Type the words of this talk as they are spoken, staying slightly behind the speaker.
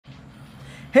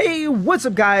Hey, what's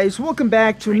up guys? Welcome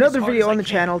back to another video on the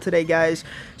channel today, guys.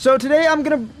 So today I'm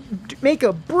gonna make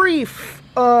a brief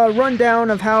rundown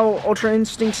of how Ultra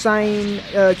Instinct Sign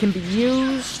can be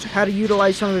used, how to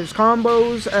utilize some of his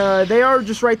combos. They are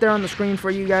just right there on the screen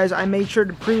for you guys. I made sure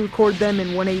to pre-record them in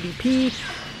 180p.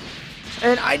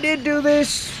 And I did do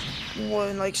this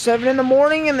like 7 in the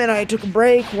morning, and then I took a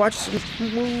break, watched some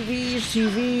movies,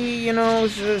 TV, you know,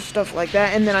 stuff like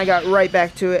that, and then I got right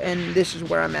back to it, and this is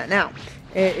where I'm at now.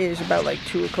 It is about like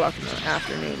 2 o'clock in the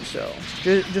afternoon, so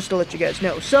just to let you guys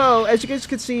know. So, as you guys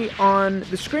can see on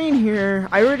the screen here,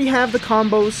 I already have the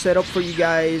combos set up for you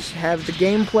guys, have the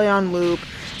gameplay on loop,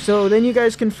 so then you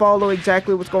guys can follow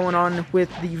exactly what's going on with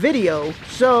the video.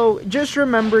 So, just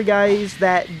remember guys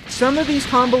that some of these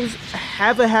combos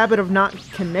have a habit of not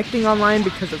connecting online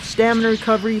because of stamina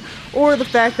recovery, or the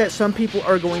fact that some people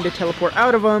are going to teleport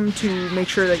out of them to make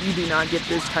sure that you do not get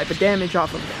this type of damage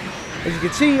off of them. As you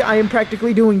can see, I am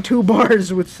practically doing 2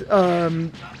 bars with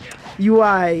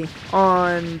UI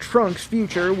on Trunks'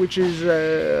 future, which is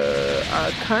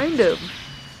kind of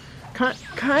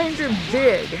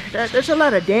big. That's a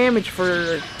lot of damage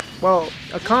for, well,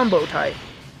 a combo type,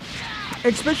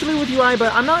 especially with UI.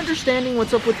 But I'm not understanding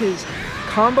what's up with his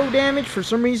combo damage. For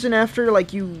some reason, after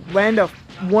like you land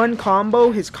one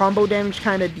combo, his combo damage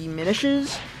kind of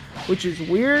diminishes, which is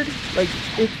weird. Like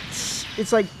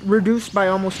it's like reduced by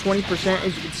almost 20%,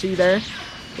 as you can see there.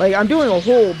 Like, I'm doing a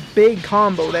whole big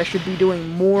combo that should be doing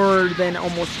more than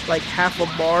almost like half a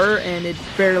bar, and it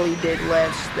barely did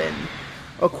less than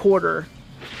a quarter.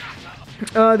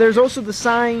 There's also the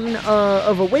Sign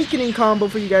of Awakening combo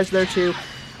for you guys there too.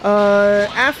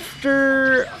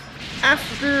 After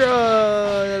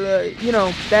you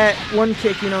know, that one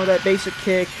kick, you know, that basic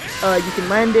kick, you can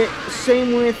land it.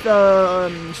 Same with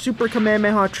Super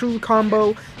Kamehameha True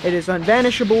combo. It is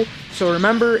unvanishable, so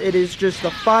remember, it is just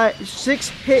the 6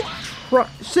 hit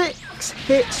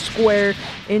square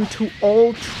into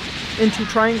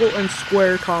triangle and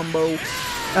square combo.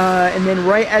 And then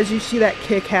right as you see that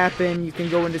kick happen, you can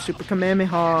go into Super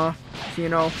Kamehameha, you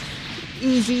know.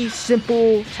 Easy,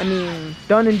 simple, I mean,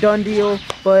 done and done deal,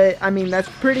 but I mean, that's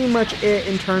pretty much it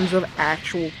in terms of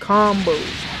actual combos.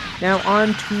 Now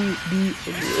on to the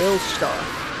real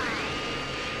stuff.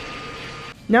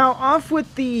 Now off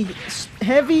with the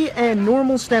heavy and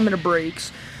normal stamina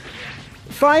breaks.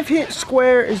 5 hit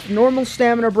square is the normal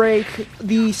stamina break.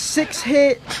 The 6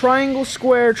 hit triangle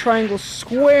square into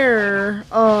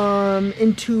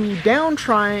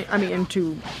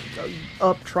into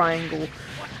up triangle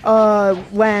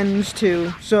lands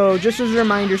too. So just as a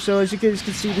reminder, so as you guys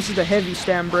can see, this is the heavy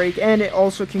stam break, and it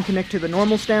also can connect to the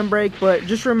normal stam break, but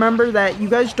just remember that you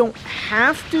guys don't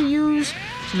have to use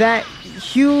that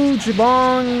huge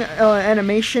long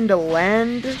animation to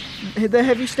land the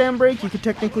heavy stam break. You could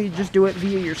technically just do it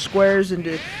via your squares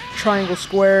into triangle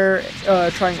square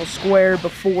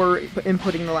before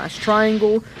inputting the last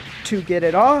triangle to get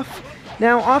it off.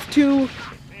 Now off to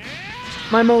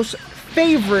my most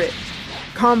favorite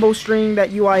combo string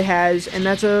that UI has, and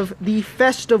that's of the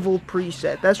Festival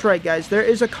preset. That's right guys, there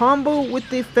is a combo with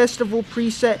the Festival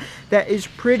preset that is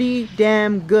pretty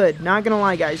damn good, not gonna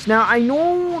lie guys. Now I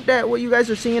know that what you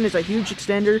guys are seeing is a huge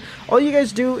extender. All you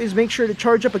guys do is make sure to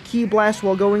charge up a Ki Blast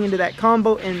while going into that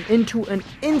combo and into an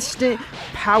instant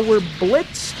power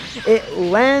blitz. It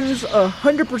lands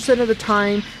 100% of the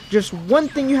time. Just one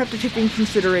thing you have to take in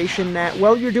consideration, that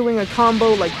while you're doing a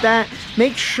combo like that,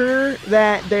 make sure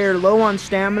that they're low on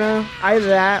stamina, either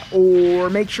that or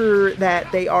make sure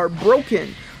that they are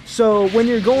broken. So when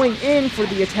you're going in for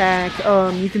the attack,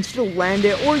 you can still land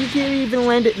it, or you can even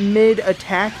land it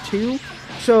mid-attack too.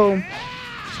 So,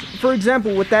 for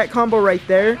example, with that combo right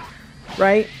there,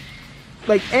 right,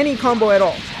 like any combo at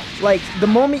all, like the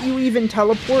moment you even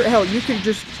teleport, hell, you could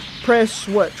just press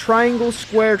what, triangle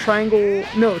square,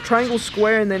 triangle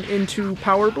square, and then into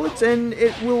power blitz, and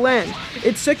it will land.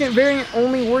 Its second variant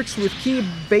only works with key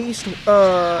based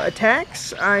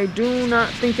attacks. I do not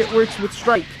think it works with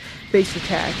strike based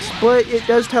attacks, but it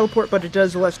does teleport, but it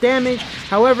does less damage.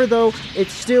 However though,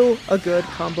 it's still a good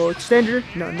combo extender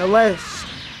nonetheless.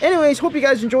 Anyways, hope you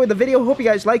guys enjoyed the video. Hope you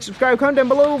guys like, subscribe, comment down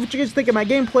below what you guys think of my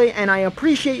gameplay, and I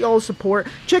appreciate y'all's support.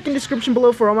 Check in the description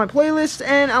below for all my playlists,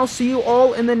 and I'll see you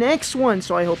all in the next one.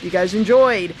 So I hope you guys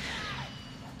enjoyed.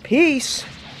 Peace.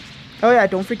 Oh yeah,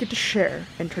 don't forget to share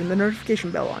and turn the notification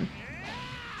bell on.